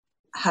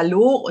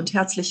Hallo und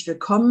herzlich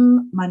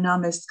willkommen. Mein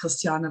Name ist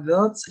Christiane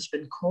Wirz. Ich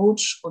bin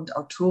Coach und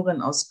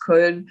Autorin aus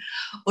Köln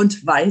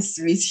und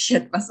weiß, wie sich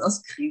etwas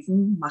aus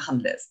Krisen machen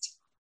lässt.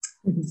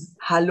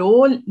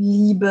 Hallo,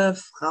 liebe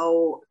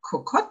Frau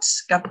Kokott,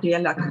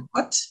 Gabriela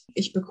Kokott.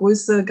 Ich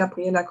begrüße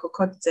Gabriela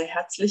Kokott sehr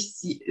herzlich.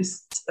 Sie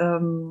ist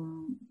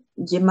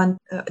jemand,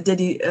 der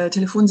die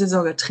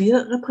Telefonseelsorge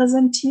Trier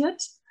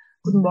repräsentiert.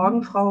 Guten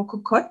Morgen, Frau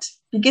Kokott.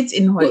 Wie geht's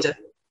Ihnen heute?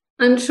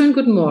 Einen schönen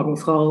guten Morgen,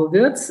 Frau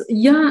Wirz.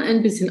 Ja,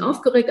 ein bisschen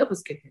aufgeregt, aber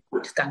es geht mir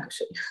gut.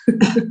 Dankeschön.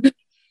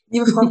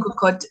 Liebe Frau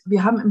Kokott,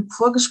 wir haben im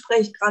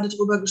Vorgespräch gerade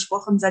darüber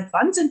gesprochen, seit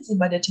wann sind Sie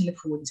bei der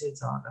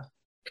Telefonseelsorge?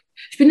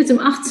 Ich bin jetzt im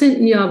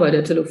 18. Jahr bei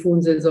der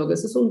Telefonseelsorge.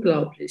 Es ist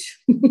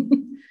unglaublich.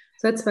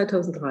 Seit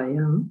 2003,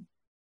 ja.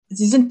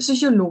 Sie sind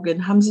Psychologin.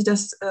 Machen Sie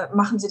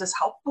das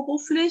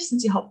hauptberuflich?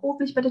 Sind Sie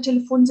hauptberuflich bei der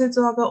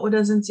Telefonseelsorge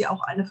oder sind Sie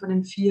auch eine von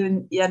den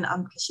vielen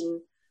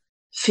ehrenamtlichen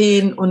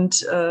Feen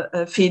und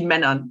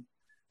Feenmännern?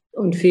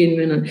 Und vielen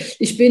Männern.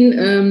 Ich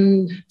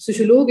bin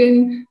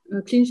Psychologin,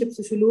 klinische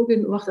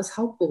Psychologin und mache das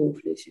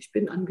hauptberuflich. Ich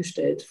bin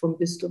angestellt vom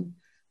Bistum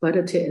bei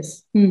der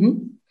TS.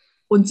 Mhm.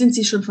 Und sind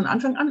Sie schon von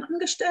Anfang an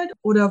angestellt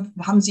oder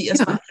haben Sie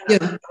erst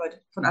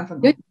von Anfang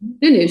an? Ja,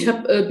 nee, ich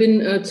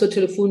bin zur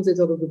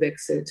Telefonseelsorge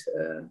gewechselt,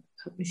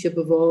 habe mich hier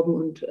beworben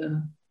und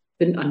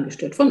bin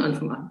angestellt von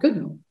Anfang an,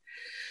 genau.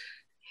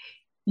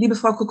 Liebe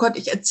Frau Kokott,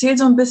 ich erzähle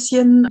so ein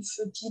bisschen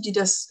für die, die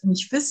das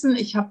nicht wissen.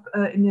 Ich habe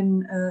in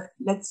den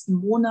letzten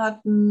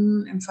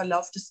Monaten im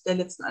Verlauf der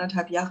letzten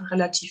 1,5 Jahre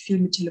relativ viel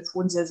mit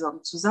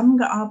Telefonseelsorgen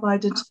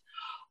zusammengearbeitet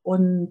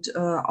und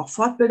auch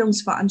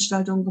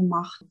Fortbildungsveranstaltungen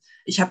gemacht.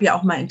 Ich habe ja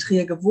auch mal in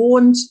Trier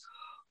gewohnt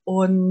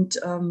und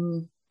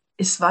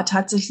es war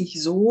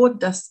tatsächlich so,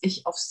 dass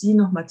ich auf Sie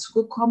nochmal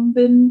zugekommen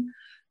bin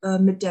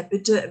mit der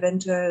Bitte,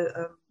 eventuell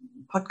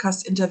ein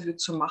Podcast-Interview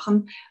zu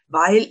machen,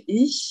 weil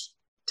ich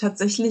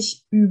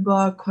tatsächlich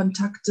über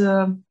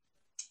Kontakte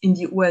in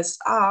die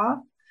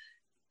USA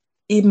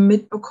eben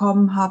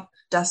mitbekommen habe,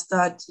 dass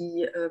da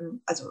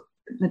also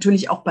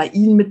natürlich auch bei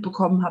Ihnen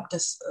mitbekommen habe,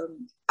 dass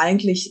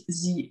eigentlich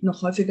Sie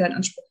noch häufiger in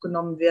Anspruch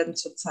genommen werden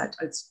zurzeit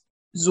als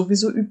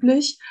sowieso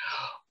üblich.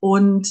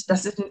 Und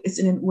das ist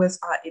in den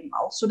USA eben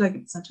auch so. Da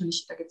gibt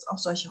es auch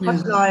solche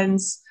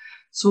Hotlines,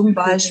 zum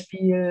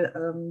Beispiel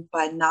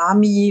bei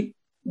NAMI.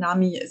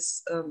 NAMI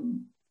ist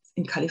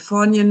in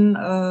Kalifornien,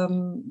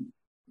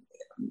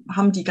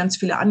 haben die ganz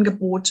viele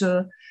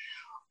Angebote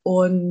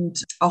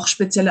und auch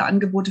spezielle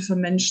Angebote für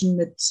Menschen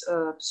mit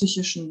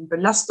psychischen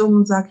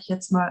Belastungen, sage ich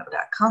jetzt mal, oder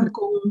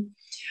Erkrankungen.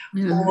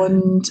 Ja.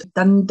 Und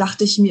dann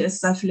dachte ich mir,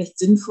 es sei vielleicht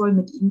sinnvoll,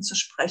 mit Ihnen zu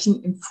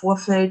sprechen im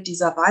Vorfeld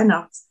dieser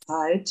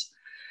Weihnachtszeit,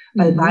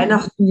 weil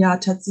Weihnachten ja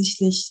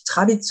tatsächlich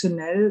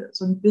traditionell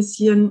so ein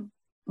bisschen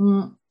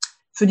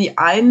für die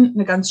einen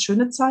eine ganz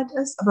schöne Zeit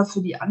ist, aber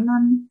für die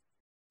anderen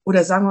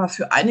oder sagen wir mal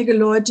für einige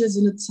Leute so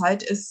eine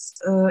Zeit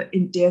ist,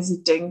 in der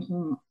sie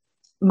denken,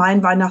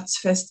 mein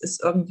Weihnachtsfest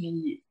ist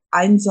irgendwie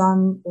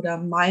einsam oder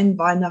mein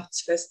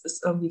Weihnachtsfest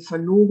ist irgendwie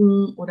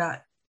verlogen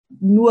oder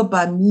nur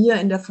bei mir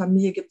in der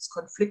Familie gibt es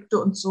Konflikte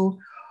und so.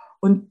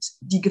 Und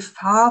die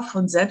Gefahr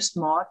von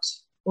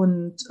Selbstmord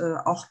und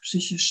auch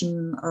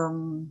psychischen,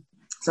 sagen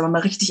wir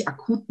mal, richtig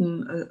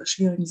akuten,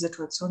 schwierigen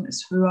Situationen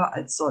ist höher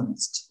als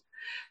sonst.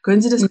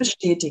 Können Sie das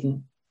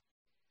bestätigen?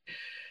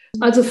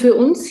 Also für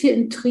uns hier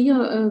in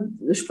Trier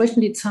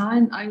sprechen die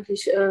Zahlen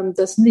eigentlich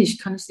das nicht,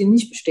 kann ich Sie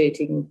nicht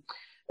bestätigen.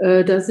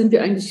 Da sind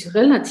wir eigentlich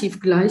relativ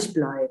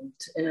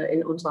gleichbleibend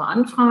in unserer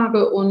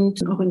Anfrage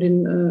und auch in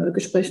den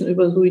Gesprächen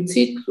über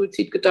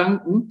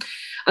Suizidgedanken.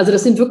 Also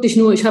das sind wirklich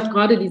nur, ich habe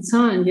gerade die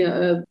Zahlen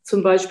hier,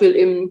 zum Beispiel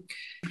nehmen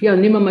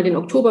wir mal den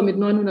Oktober mit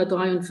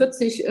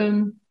 943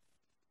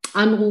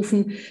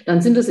 Anrufen,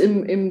 dann sind es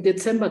im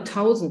Dezember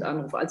 1000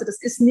 Anrufe. Also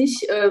das ist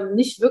nicht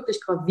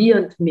wirklich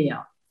gravierend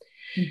mehr.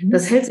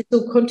 Das hält sich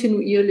so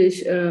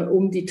kontinuierlich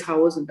um die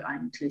 1000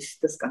 eigentlich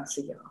das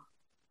ganze Jahr.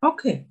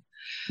 Okay.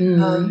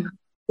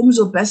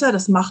 Umso besser,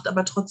 das macht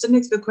aber trotzdem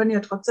nichts. Wir können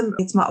ja trotzdem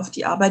jetzt mal auf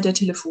die Arbeit der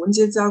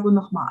Telefonseelsorge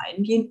nochmal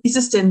eingehen. Ist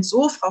es denn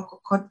so, Frau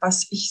Kokott,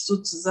 was ich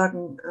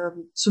sozusagen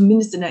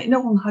zumindest in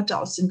Erinnerung hatte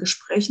aus den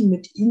Gesprächen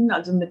mit Ihnen,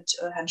 also mit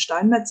Herrn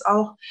Steinmetz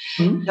auch,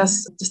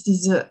 dass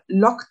diese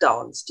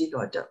Lockdowns die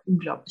Leute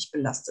unglaublich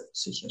belastet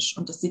psychisch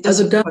und dass sie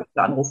deswegen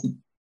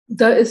anrufen?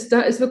 Da ist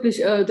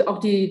wirklich auch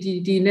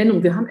die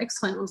Nennung. Wir haben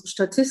extra in unsere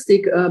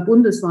Statistik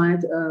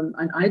bundesweit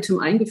ein Item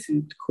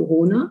eingefügt,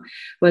 Corona,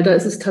 weil da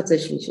ist es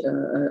tatsächlich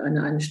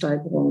eine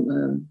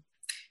Steigerung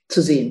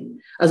zu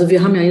sehen. Also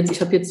wir haben ja jetzt,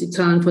 ich habe jetzt die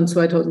Zahlen von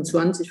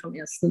 2020, vom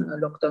ersten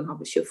Lockdown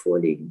habe ich hier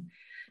vorliegen.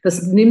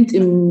 Das nimmt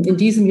in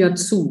diesem Jahr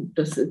zu.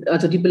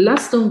 Also die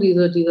Belastung,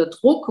 dieser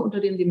Druck, unter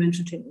dem die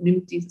Menschen stehen,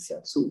 nimmt dieses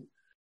Jahr zu.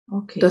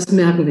 Okay. Das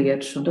merken wir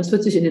jetzt schon. Das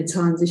wird sich in den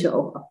Zahlen sicher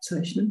auch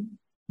abzeichnen.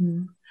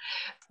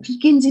 Wie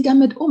gehen Sie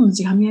damit um?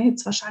 Sie haben ja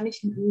jetzt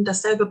wahrscheinlich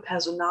dasselbe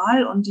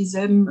Personal und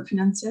dieselben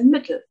finanziellen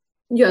Mittel.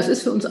 Ja, es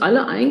ist für uns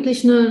alle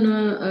eigentlich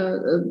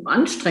eine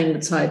anstrengende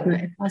Zeit,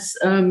 etwas.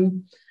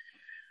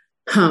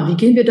 Wie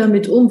gehen wir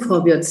damit um,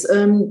 Frau Wirz?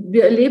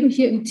 Wir erleben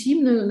hier im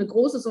Team eine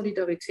große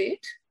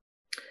Solidarität.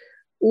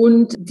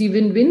 Und die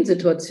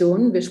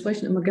Win-Win-Situation, wir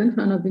sprechen immer gerne von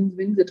einer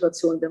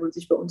Win-Win-Situation, wenn man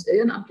sich bei uns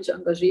ehrenamtlich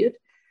engagiert.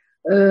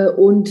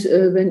 Wenn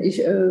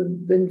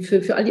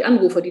für all die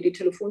Anrufer, die die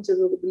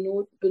Telefonseelsorge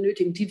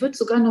benötigen, die wird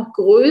sogar noch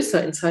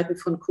größer in Zeiten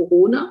von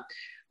Corona,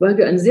 weil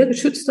wir ein sehr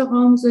geschützter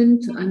Raum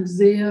sind,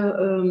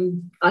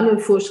 alle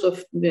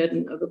Vorschriften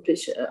werden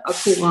wirklich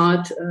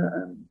akkurat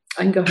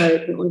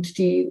eingehalten und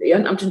die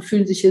Ehrenamtlichen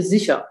fühlen sich hier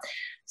sicher.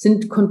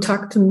 Sind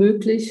Kontakte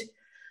möglich,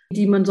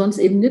 die man sonst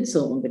eben nicht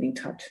so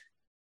unbedingt hat.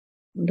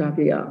 Und da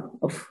wir ja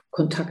auf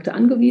Kontakte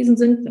angewiesen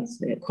sind, dass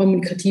wir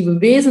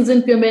kommunikative Wesen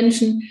sind, wir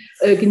Menschen,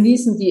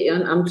 genießen die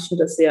Ehrenamtlichen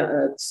das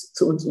sehr,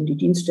 zu uns in die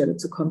Dienststelle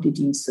zu kommen, die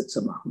Dienste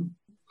zu machen.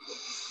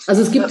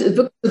 Also es gibt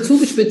wirklich eine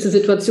zugespitzte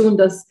Situation,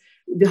 dass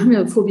wir haben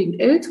ja vorwiegend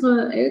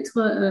ältere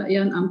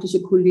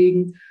ehrenamtliche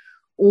Kollegen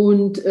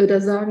und da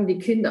sagen die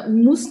Kinder,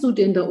 musst du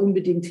denn da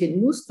unbedingt hin?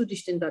 Musst du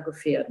dich denn da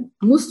gefährden?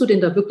 Musst du denn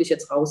da wirklich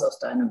jetzt raus aus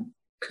deinem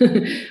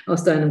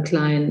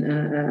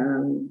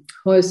kleinen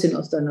Häuschen,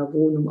 aus deiner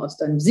Wohnung, aus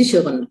deinem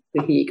sicheren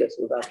Gehege,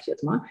 so sage ich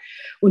jetzt mal.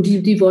 Und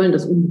die wollen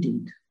das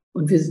unbedingt.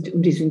 Und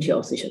die sind ja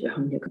auch sicher, wir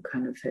haben hier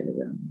keine Fälle,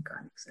 wir haben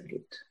gar nichts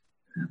erlebt.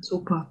 Ja,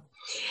 super.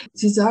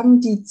 Sie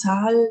sagen, die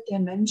Zahl der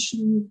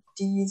Menschen,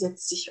 die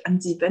jetzt sich an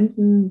Sie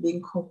wenden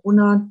wegen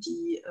Corona,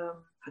 die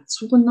hat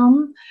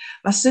zugenommen.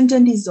 Was sind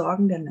denn die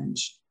Sorgen der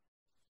Menschen?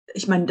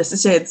 Ich meine, das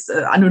ist ja jetzt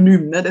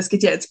anonym, ne? Das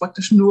geht ja jetzt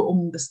praktisch nur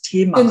um das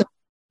Thema.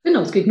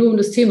 Genau, es geht nur um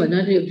das Thema.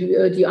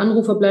 Ne? Die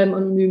Anrufer bleiben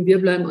anonym,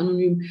 wir bleiben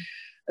anonym.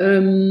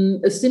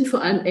 Es sind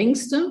vor allem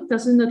Ängste.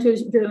 Das sind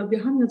natürlich,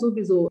 wir haben ja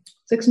sowieso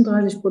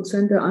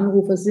 36% der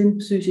Anrufer sind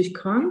psychisch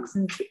krank,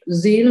 sind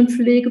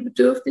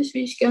seelenpflegebedürftig,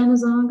 wie ich gerne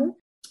sage.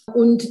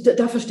 Und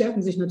da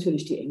verstärken sich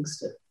natürlich die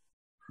Ängste.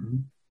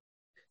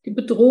 Die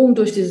Bedrohung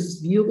durch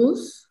dieses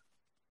Virus,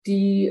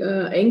 die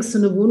Ängste,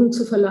 eine Wohnung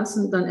zu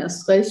verlassen, dann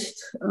erst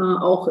recht,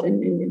 auch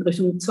in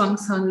Richtung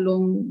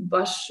Zwangshandlungen,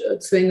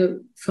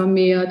 Waschzwänge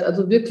vermehrt.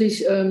 Also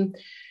wirklich,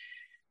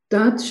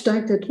 da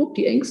steigt der Druck,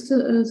 die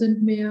Ängste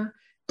sind mehr.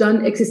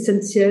 Dann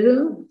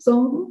existenzielle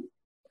Sorgen,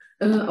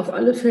 auf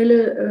alle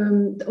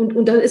Fälle.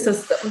 Und da ist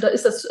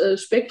das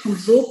Spektrum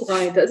so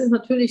breit. Da ist es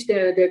natürlich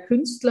der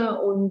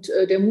Künstler und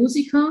der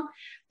Musiker,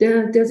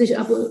 der sich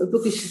aber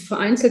wirklich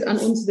vereinzelt an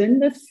uns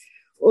wendet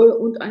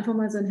und einfach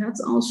mal sein Herz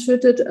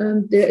ausschüttet.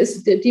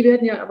 Die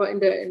werden ja aber in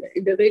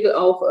der Regel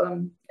auch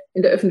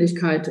in der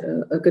Öffentlichkeit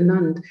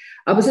genannt.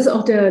 Aber es ist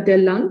auch der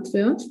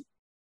Landwirt,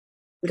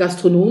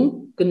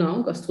 Gastronom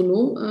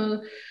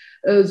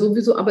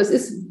sowieso. Aber es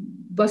ist,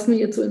 was mir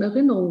jetzt so in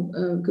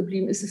Erinnerung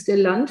geblieben ist, ist der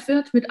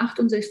Landwirt mit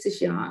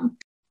 68 Jahren.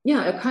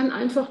 Ja, er kann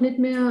einfach nicht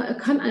mehr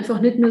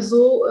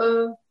so,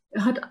 er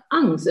hat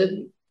Angst, er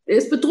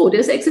ist bedroht, er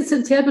ist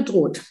existenziell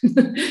bedroht.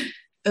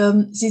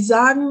 Sie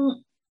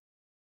sagen,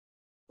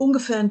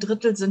 ungefähr ein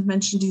Drittel sind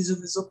Menschen, die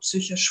sowieso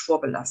psychisch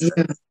vorbelastet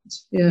sind.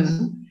 Ja.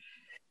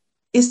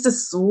 Ist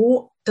es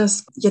so,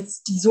 dass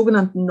jetzt die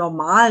sogenannten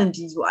Normalen,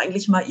 die so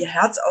eigentlich mal ihr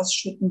Herz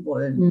ausschütten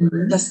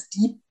wollen, dass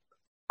die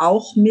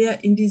auch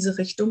mehr in diese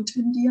Richtung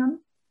tendieren?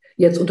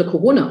 Jetzt unter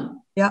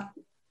Corona? Ja.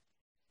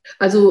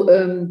 Also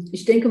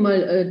ich denke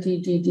mal,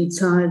 die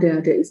Zahl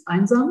der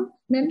einsamen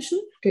Menschen,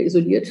 der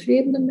isoliert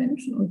lebenden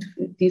Menschen und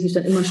die sich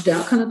dann immer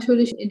stärker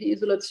natürlich in die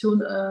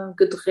Isolation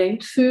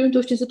gedrängt fühlen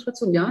durch die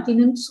Situation, ja, die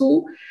nimmt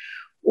zu.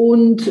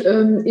 Und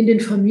in den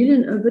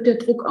Familien wird der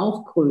Druck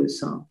auch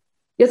größer.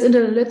 Jetzt in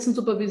der letzten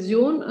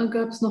Supervision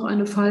gab es noch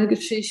eine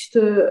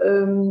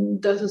Fallgeschichte,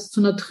 dass es zu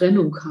einer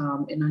Trennung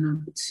kam in einer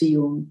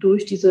Beziehung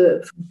durch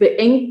diese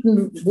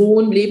beengten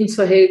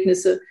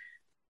Wohn-Lebensverhältnisse,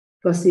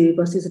 was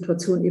die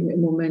Situation eben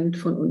im Moment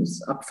von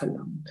uns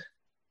abverlangt.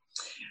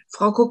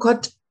 Frau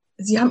Kokott,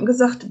 Sie haben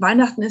gesagt,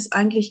 Weihnachten ist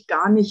eigentlich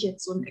gar nicht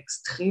jetzt so ein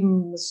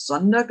extremes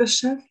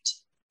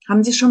Sondergeschäft.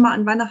 Haben Sie schon mal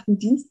an Weihnachten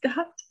Dienst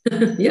gehabt?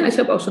 Ja, ich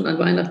habe auch schon an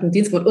Weihnachten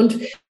Dienst gemacht und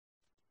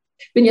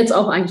bin jetzt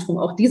auch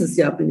auch dieses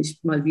Jahr bin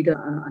ich mal wieder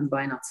an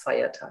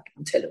Weihnachtsfeiertag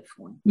am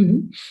Telefon.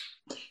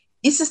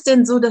 Ist es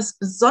denn so, dass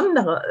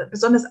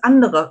besonders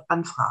andere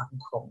Anfragen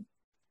kommen?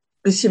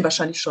 Bisschen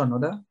wahrscheinlich schon,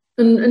 oder?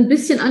 Ein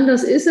bisschen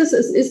anders ist es.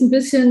 Es ist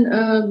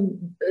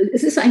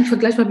es ist eigentlich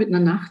vergleichbar mit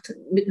einem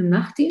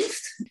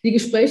Nachtdienst. Die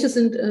Gespräche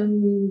sind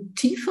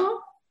tiefer,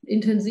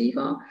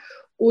 intensiver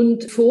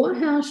und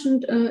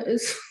vorherrschend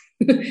ist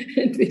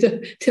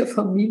entweder der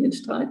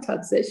Familienstreit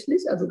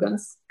tatsächlich, also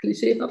ganz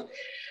klischeehaft,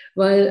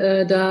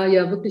 weil da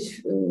ja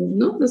wirklich,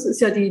 das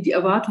ist ja die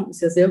Erwartung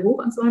ist ja sehr hoch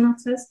ans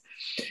Weihnachtsfest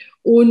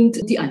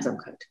und die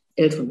Einsamkeit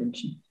älterer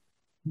Menschen.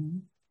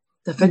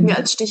 Da fällt mir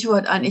als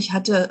Stichwort ein, ich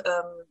hatte,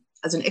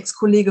 also ein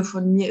Ex-Kollege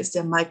von mir ist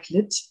der Mike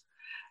Litt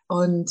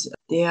und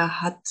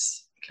der hat,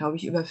 glaube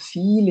ich, über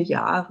viele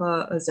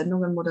Jahre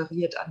Sendungen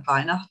moderiert an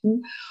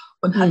Weihnachten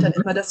und hat dann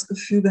immer das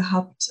Gefühl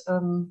gehabt,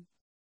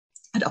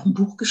 hat auch ein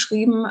Buch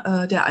geschrieben,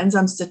 Der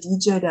einsamste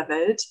DJ der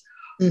Welt.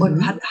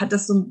 Und hat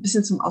das so ein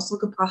bisschen zum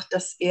Ausdruck gebracht,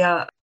 dass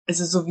er,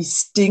 also so wie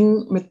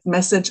Sting mit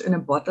Message in a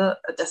Bottle,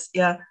 dass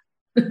er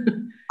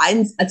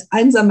als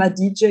einsamer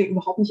DJ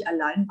überhaupt nicht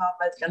allein war,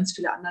 weil ganz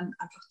viele anderen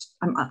einfach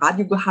am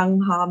Radio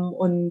gehangen haben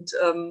und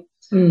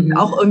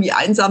auch irgendwie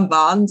einsam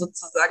waren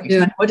sozusagen. Ich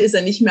meine, heute ist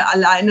er nicht mehr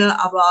alleine,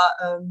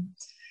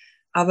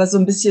 aber so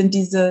ein bisschen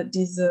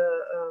dieses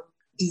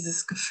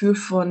Gefühl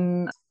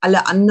von,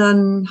 alle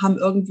anderen haben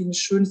irgendwie ein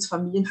schönes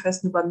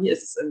Familienfest, nur bei mir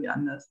ist es irgendwie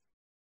anders.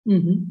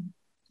 Mhm.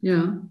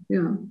 Ja,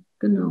 ja,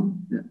 genau.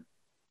 Ja.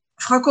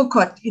 Frau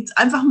Kokott, jetzt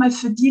einfach mal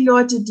für die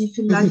Leute, die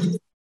vielleicht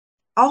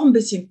auch ein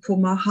bisschen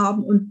Kummer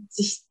haben und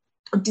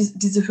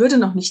diese Hürde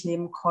noch nicht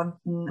nehmen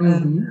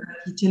konnten,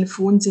 die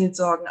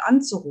Telefonseelsorgen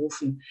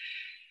anzurufen.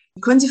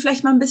 Können Sie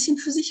vielleicht mal ein bisschen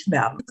für sich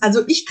werben?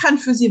 Also ich kann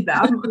für Sie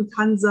werben und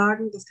kann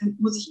sagen,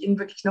 muss ich Ihnen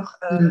wirklich noch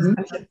das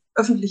kann ich jetzt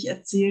öffentlich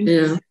erzählen.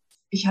 Ja.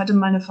 Ich hatte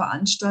mal eine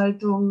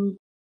Veranstaltung,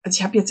 also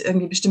ich habe jetzt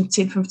irgendwie bestimmt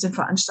 10, 15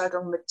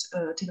 Veranstaltungen mit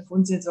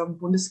Telefonseelsorgen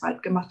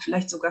bundesweit gemacht,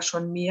 vielleicht sogar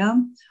schon mehr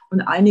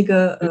und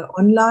einige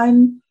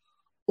online.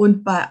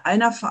 Und bei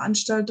einer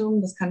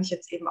Veranstaltung, das kann ich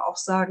jetzt eben auch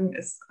sagen,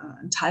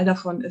 ein Teil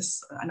davon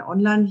ist eine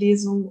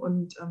Online-Lesung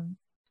und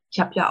ich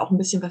habe ja auch ein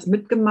bisschen was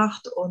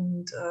mitgemacht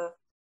und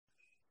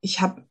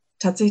ich habe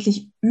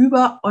tatsächlich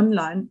über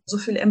online so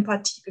viel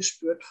Empathie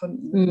gespürt von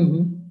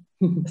ihnen,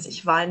 dass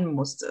ich weinen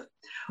musste.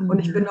 Und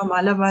ich bin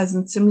normalerweise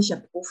ein ziemlicher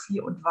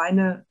Profi und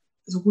weine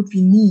so gut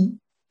wie nie.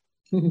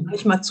 Noch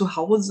nicht mal zu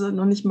Hause,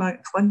 noch nicht mal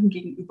Freunden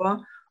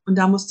gegenüber. Und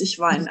da musste ich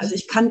weinen. Also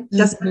ich kann,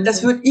 das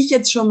würde ich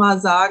jetzt schon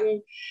mal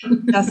sagen,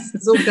 dass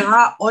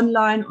sogar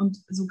online und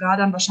sogar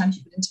dann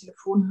wahrscheinlich über den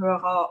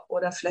Telefonhörer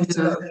oder vielleicht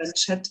sogar über den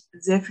Chat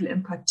sehr viel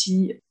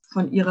Empathie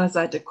von Ihrer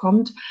Seite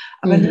kommt.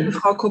 Aber liebe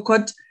Frau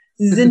Kokott,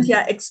 Sie sind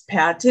ja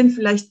Expertin.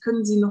 Vielleicht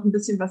können Sie noch ein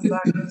bisschen was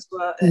sagen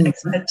zur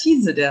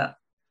Expertise der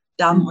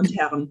Damen und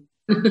Herren.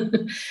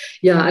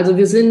 Ja, also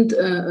wir sind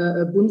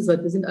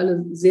bundesweit, wir sind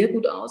alle sehr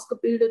gut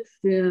ausgebildet.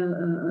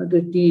 Wir,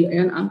 durch die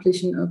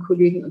ehrenamtlichen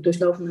Kollegen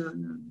durchlaufen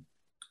eine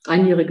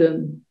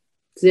einjährige,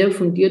 sehr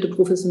fundierte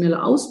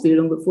professionelle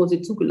Ausbildung, bevor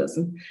sie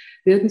zugelassen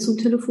werden zum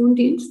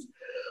Telefondienst.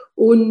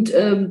 Und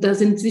da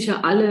sind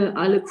sicher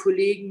alle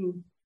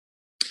Kollegen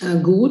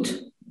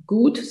gut,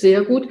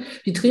 sehr gut.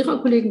 Die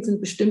Trierer Kollegen sind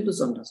bestimmt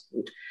besonders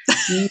gut.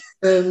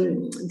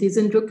 Die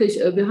sind wirklich,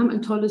 wir haben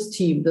ein tolles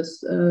Team.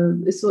 Das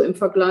ist so im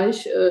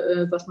Vergleich,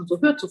 was man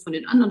so hört, so von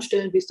den anderen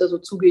Stellen, wie es da so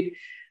zugeht.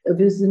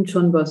 Wir sind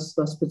schon was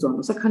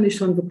Besonderes. Da kann ich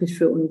schon wirklich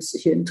für uns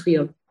hier in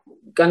Trier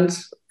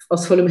ganz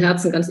aus vollem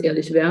Herzen, ganz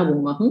ehrlich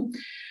Werbung machen.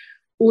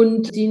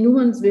 Und die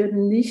Nummern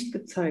werden nicht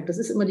gezeigt. Das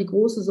ist immer die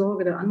große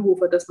Sorge der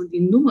Anrufer, dass man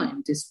die Nummer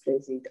im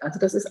Display sieht. Also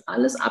das ist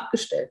alles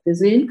abgestellt. Wir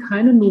sehen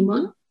keine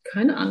Nummern,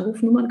 keine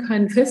Anrufnummern,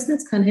 kein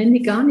Festnetz, kein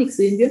Handy, gar nichts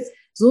sehen wir,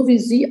 so wie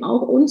Sie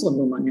auch unsere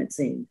Nummern jetzt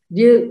sehen.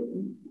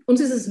 Uns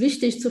ist es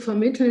wichtig zu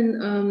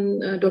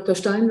vermitteln, Dr.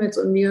 Steinmetz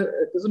und mir,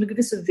 so eine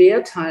gewisse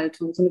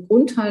Werthaltung, so eine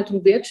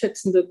Grundhaltung,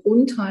 wertschätzende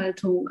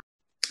Grundhaltung,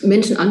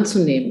 Menschen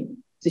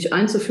anzunehmen, sich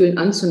einzufühlen,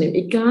 anzunehmen,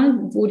 egal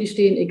wo die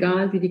stehen,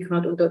 egal wie die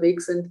gerade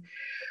unterwegs sind.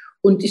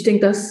 Und ich denke,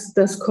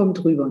 das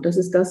kommt rüber. Das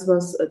ist das,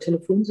 was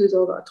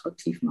Telefonseelsorge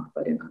attraktiv macht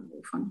bei den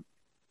Anrufern.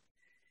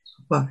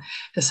 Super.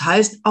 Das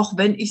heißt, auch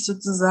wenn ich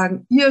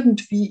sozusagen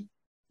irgendwie,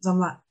 sagen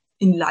wir,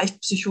 in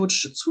leicht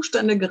psychotische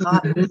Zustände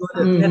geraten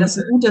würde, wäre das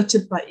ein guter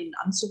Tipp, bei Ihnen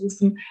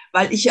anzurufen,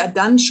 weil ich ja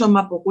dann schon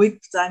mal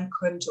beruhigt sein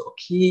könnte,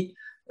 okay,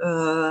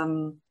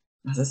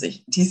 was weiß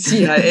ich, die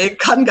CIA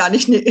kann gar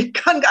nicht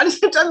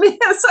hinter mir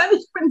sein,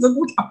 ich bin so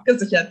gut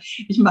abgesichert.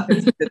 Ich mache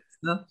jetzt Witz,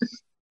 ne?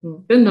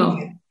 Genau.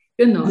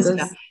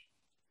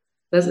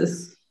 Das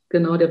ist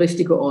genau der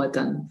richtige Ort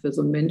dann für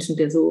so einen Menschen,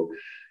 der so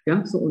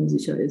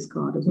unsicher ist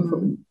gerade.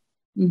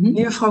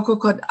 Liebe Frau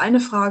Kokott, eine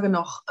Frage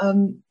noch.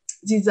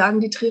 Sie sagen,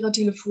 die Trierer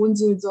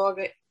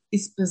Telefonseelsorge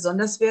ist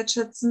besonders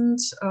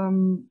wertschätzend.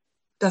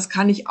 Das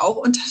kann ich auch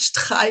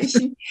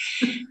unterstreichen.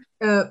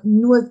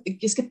 Nur,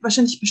 es gibt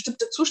wahrscheinlich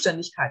bestimmte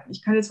Zuständigkeiten.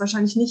 Ich kann jetzt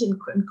wahrscheinlich nicht in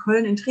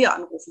Köln in Trier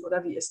anrufen,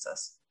 oder wie ist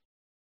das?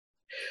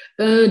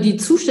 Die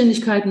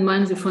Zuständigkeiten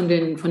meinen Sie von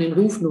den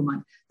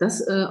Rufnummern.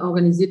 Das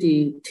organisiert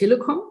die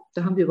Telekom.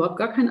 Da haben wir überhaupt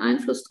gar keinen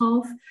Einfluss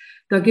drauf.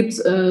 Da gibt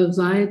es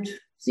seit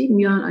 7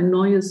 Jahren ein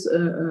neues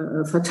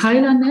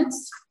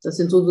Verteilernetz. Das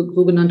sind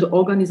sogenannte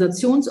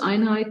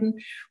Organisationseinheiten,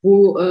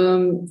 wo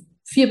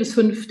 4 bis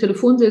 5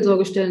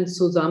 Telefonseelsorgestellen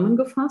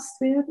zusammengefasst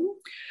werden.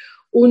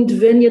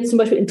 Und wenn jetzt zum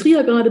Beispiel in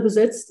Trier gerade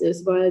besetzt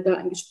ist, weil da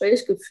ein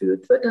Gespräch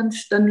geführt wird,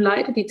 dann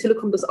leitet die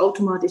Telekom das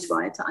automatisch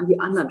weiter an die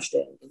anderen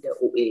Stellen in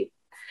der OE.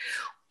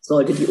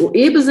 Sollte die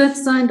OE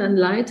besetzt sein, dann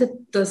leitet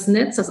das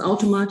Netz das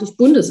automatisch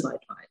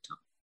bundesweit weiter.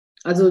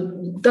 Also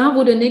da,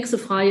 wo der nächste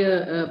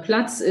freie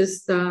Platz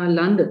ist, da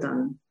landet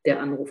dann der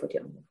Anrufer, die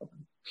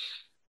Anruferin.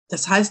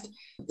 Das heißt,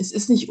 es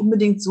ist nicht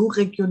unbedingt so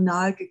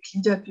regional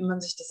gegliedert, wie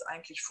man sich das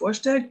eigentlich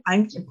vorstellt.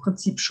 Eigentlich im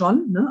Prinzip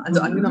schon. Ne?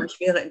 Also angenommen,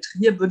 ich wäre in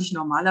Trier, würde ich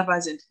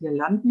normalerweise in Trier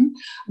landen.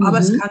 Aber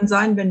es kann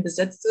sein, wenn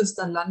besetzt ist,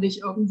 dann lande ich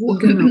irgendwo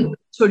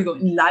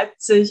in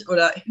Leipzig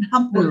oder in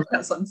Hamburg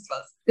oder sonst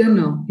was.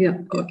 Genau, ja.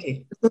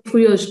 Okay. Das war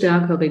früher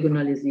stärker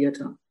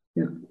regionalisierter.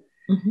 Ja.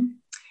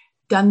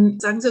 Dann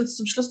sagen Sie uns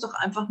zum Schluss doch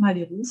einfach mal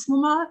die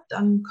Rufnummer.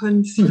 Dann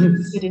können viele,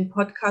 die den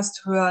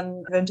Podcast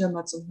hören, eventuell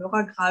mal zum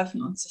Hörer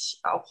greifen und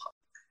sich auch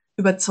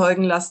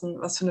überzeugen lassen,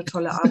 was für eine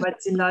tolle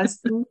Arbeit Sie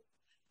leisten.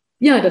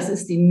 Ja, das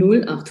ist die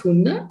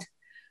 0800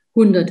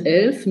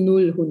 111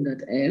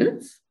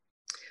 0111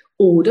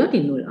 oder die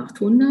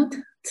 0800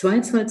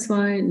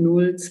 222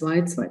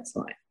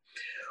 0222.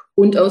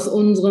 Und aus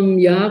unserem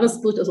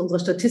Jahresbericht, aus unserer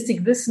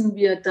Statistik wissen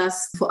wir,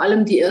 dass vor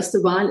allem die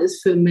erste Wahl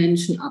ist für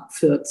Menschen ab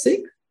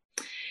 40.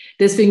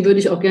 Deswegen würde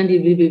ich auch gerne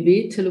die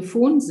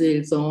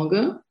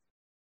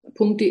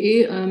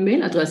www.telefonseelsorge.de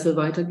Mailadresse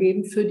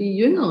weitergeben für die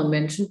jüngeren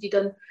Menschen, die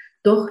dann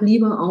doch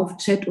lieber auf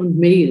Chat und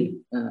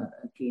Mail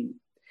gehen.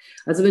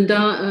 Also wenn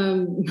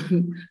da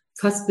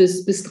fast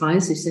bis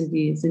 30 sind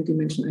die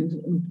Menschen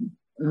eigentlich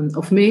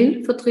auf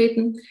Mail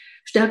vertreten,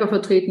 stärker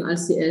vertreten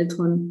als die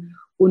Älteren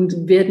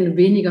und werden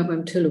weniger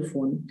beim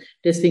Telefon.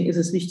 Deswegen ist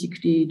es wichtig,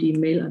 die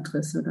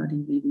Mailadresse, da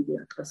die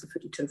www-Adresse für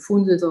die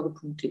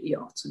Telefonseelsorge.de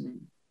auch zu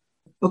nennen.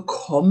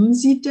 Bekommen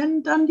Sie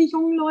denn dann die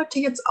jungen Leute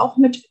jetzt auch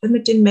mit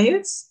den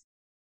Mails?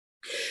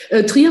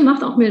 Trier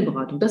macht auch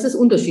Mailberatung. Das ist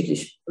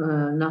unterschiedlich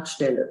nach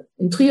Stelle.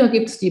 In Trier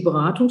gibt es die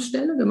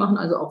Beratungsstelle. Wir machen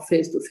also auch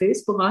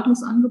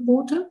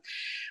Face-to-Face-Beratungsangebote,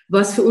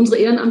 was für unsere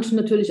Ehrenamtlichen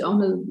natürlich auch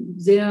eine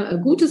sehr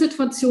gute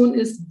Situation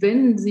ist,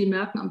 wenn sie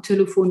merken am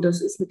Telefon, das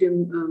ist mit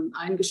dem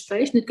ein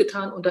Gespräch nicht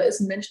getan und da ist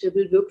ein Mensch, der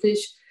will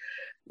wirklich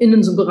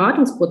in so einen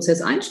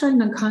Beratungsprozess einsteigen,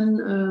 dann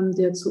kann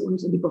der zu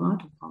uns in die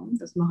Beratung kommen.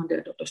 Das machen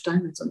der Dr.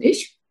 Steinmetz und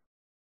ich.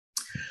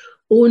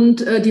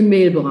 Und die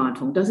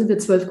Mailberatung, da sind wir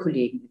 12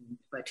 Kollegen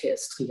bei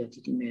TS Trier,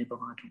 die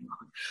Mailberatung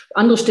machen.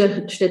 Andere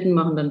Städten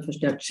machen dann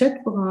verstärkt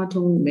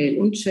Chatberatung, Mail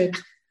und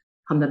Chat,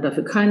 haben dann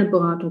dafür keine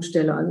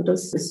Beratungsstelle. Also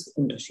das ist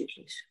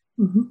unterschiedlich.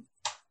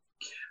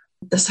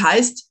 Das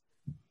heißt,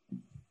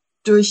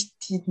 durch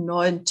die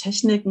neuen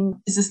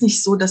Techniken ist es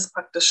nicht so, dass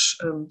praktisch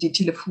die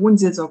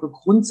Telefonseelsorge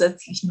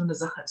grundsätzlich nur eine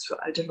Sache ist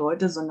für alte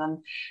Leute,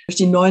 sondern durch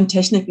die neuen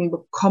Techniken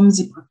bekommen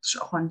sie praktisch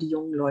auch an die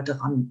jungen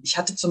Leute ran. Ich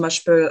hatte zum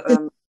Beispiel...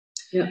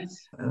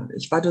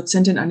 Ich war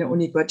Dozentin an der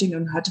Uni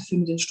Göttingen und hatte viel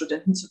mit den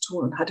Studenten zu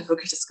tun und hatte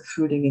wirklich das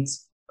Gefühl, denen geht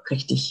es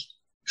richtig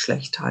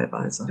schlecht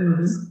teilweise.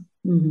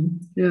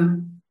 Ja.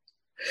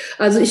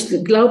 Also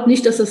ich glaube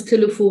nicht, dass das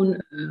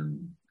Telefon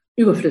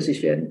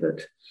überflüssig werden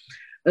wird.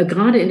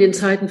 Gerade in den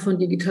Zeiten von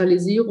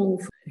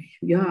Digitalisierung,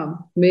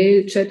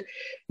 Mail, Chat,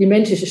 die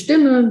menschliche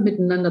Stimme,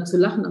 miteinander zu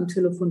lachen am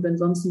Telefon, wenn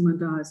sonst niemand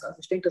da ist. Also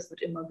ich denke, das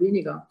wird immer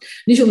weniger.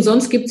 Nicht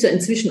umsonst gibt es ja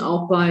inzwischen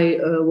auch bei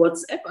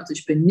WhatsApp, also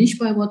ich bin nicht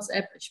bei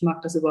WhatsApp, ich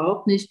mag das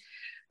überhaupt nicht,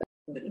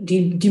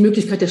 die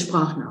Möglichkeit der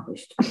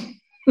Sprachnachricht.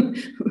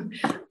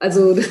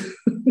 Also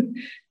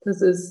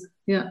das ist,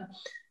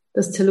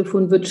 das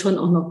Telefon wird schon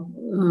auch noch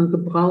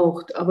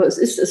gebraucht, aber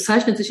es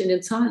zeichnet sich in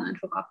den Zahlen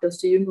einfach ab, dass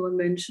die jüngeren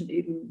Menschen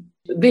eben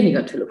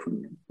weniger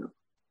telefonieren. Ja.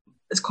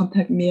 Es kommt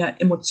halt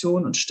mehr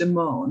Emotion und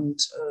Stimme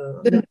und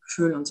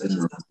Gefühl und solche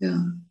Sachen.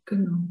 Ja,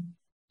 genau.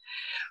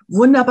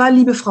 Wunderbar,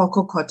 liebe Frau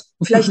Kokott.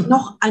 Vielleicht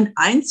noch ein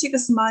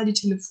einziges Mal die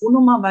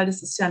Telefonnummer, weil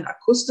das ist ja ein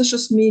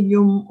akustisches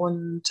Medium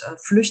und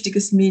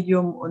flüchtiges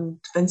Medium.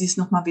 Und wenn Sie es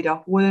nochmal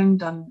wiederholen,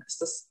 dann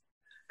ist das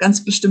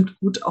ganz bestimmt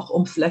gut, auch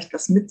um vielleicht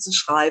was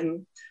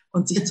mitzuschreiben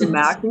und sich zu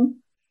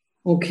merken.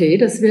 Okay,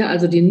 das wäre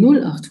also die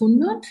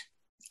 0800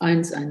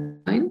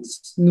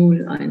 111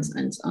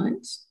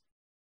 0111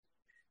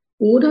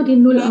 oder die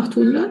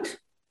 0800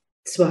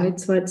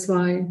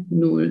 222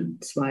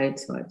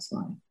 0222.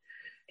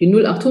 Die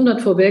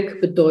 0800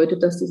 vorweg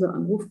bedeutet, dass dieser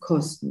Anruf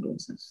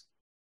kostenlos ist.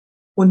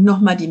 Und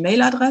nochmal die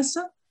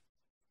Mailadresse?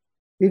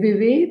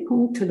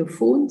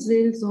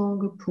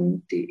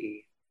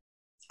 www.telefonseelsorge.de.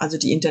 Also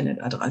die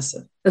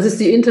Internetadresse. Das ist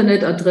die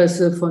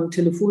Internetadresse von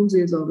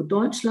Telefonseelsorge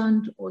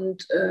Deutschland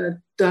und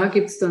da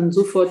gibt es dann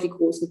sofort die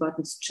großen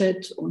Buttons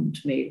Chat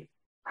und Mail.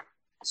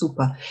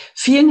 Super.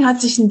 Vielen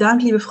herzlichen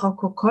Dank, liebe Frau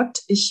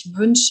Kokott. Ich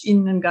wünsche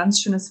Ihnen ein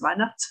ganz schönes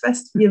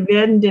Weihnachtsfest. Wir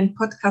werden den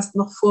Podcast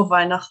noch vor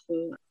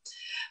Weihnachten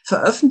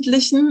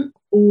veröffentlichen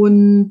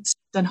und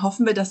dann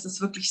hoffen wir, dass es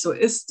wirklich so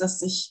ist, dass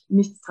sich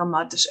nichts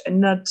dramatisch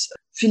ändert.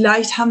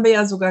 Vielleicht haben wir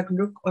ja sogar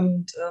Glück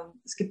und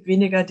es gibt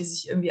weniger, die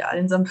sich irgendwie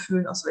einsam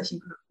fühlen, aus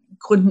welchen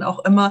Gründen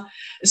auch immer.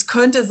 Es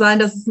könnte sein,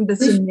 dass es ein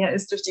bisschen mehr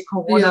ist durch die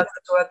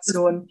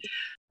Corona-Situation.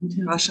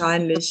 Ja.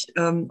 Wahrscheinlich.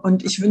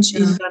 Und ich wünsche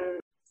Ihnen dann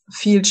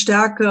viel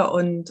Stärke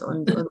und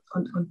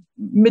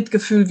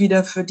Mitgefühl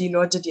wieder für die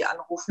Leute, die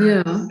anrufen,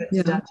 wenn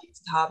sie da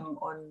Dienst haben.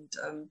 Und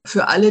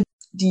für alle,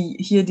 die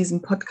hier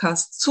diesen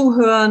Podcast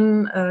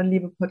zuhören,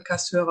 liebe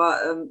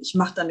Podcast-Hörer, ich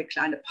mache da eine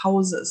kleine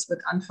Pause. Es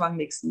wird Anfang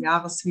nächsten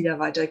Jahres wieder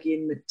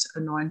weitergehen mit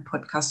neuen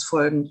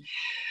Podcast-Folgen.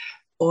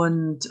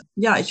 Und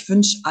ja, ich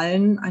wünsche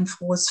allen ein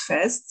frohes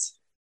Fest,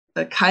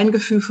 kein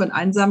Gefühl von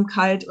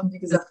Einsamkeit. Und wie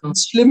gesagt, wenn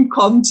es schlimm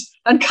kommt,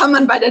 dann kann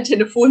man bei der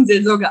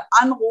Telefonseelsorge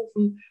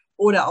anrufen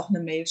oder auch eine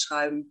Mail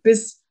schreiben.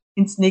 Bis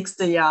ins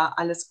nächste Jahr.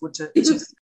 Alles Gute. Tschüss.